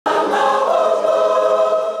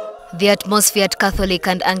The atmosphere at Catholic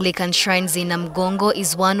and Anglican shrines in Namgongo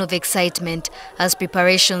is one of excitement as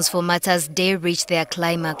preparations for Martyrs' Day reach their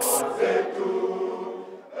climax.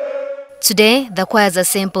 Today, the choirs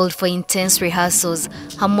assembled for intense rehearsals.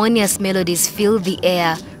 Harmonious melodies fill the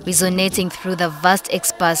air, resonating through the vast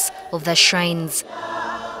expanse of the shrines.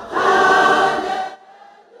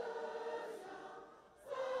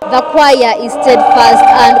 The choir is steadfast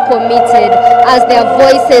and committed as their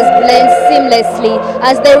voices blend seamlessly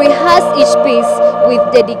as they rehearse each piece with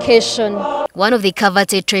dedication. One of the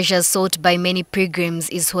coveted treasures sought by many pilgrims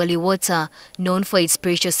is holy water, known for its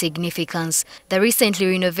spiritual significance. The recently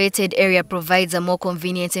renovated area provides a more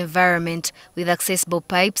convenient environment with accessible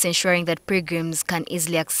pipes, ensuring that pilgrims can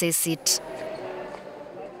easily access it.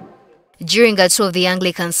 During a tour of the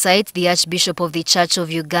Anglican site, the Archbishop of the Church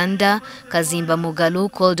of Uganda, Kazimba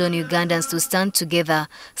Mugalu, called on Ugandans to stand together,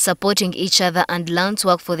 supporting each other and learn to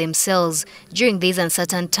work for themselves during these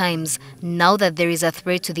uncertain times, now that there is a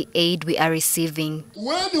threat to the aid we are receiving.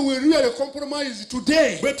 When we really compromise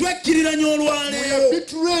today, we are betraying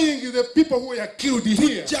the people who are killed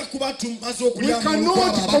here. We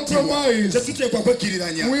cannot compromise. We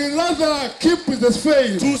rather keep the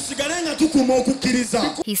faith.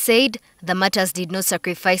 He said the martyrs did not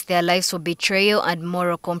sacrifice their lives for betrayal and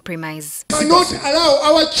moral compromise. We cannot allow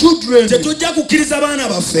our children to be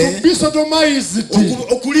sodomized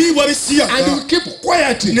and we keep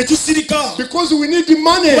quiet because we need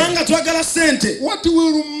money. What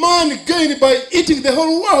will man gain by eating the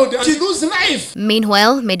whole world and lose life?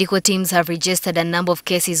 Meanwhile, medical teams have registered a number of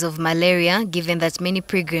cases of malaria, given that many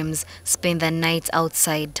pilgrims spend the night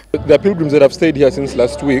outside. There are pilgrims that have stayed here since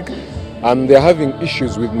last week. They're having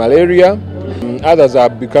issues with malaria. Others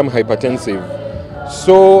have become hypertensive.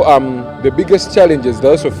 So the biggest challenges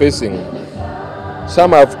they're also facing,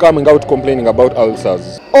 some have coming out complaining about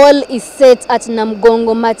ulcers. All is set at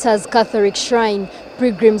Namgongo Martyrs Catholic Shrine.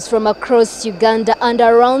 Pilgrims from across Uganda and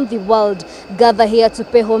around the world gather here to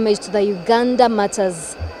pay homage to the Uganda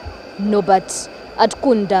Martyrs. Norbert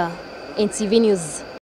Atkunda, NTV News.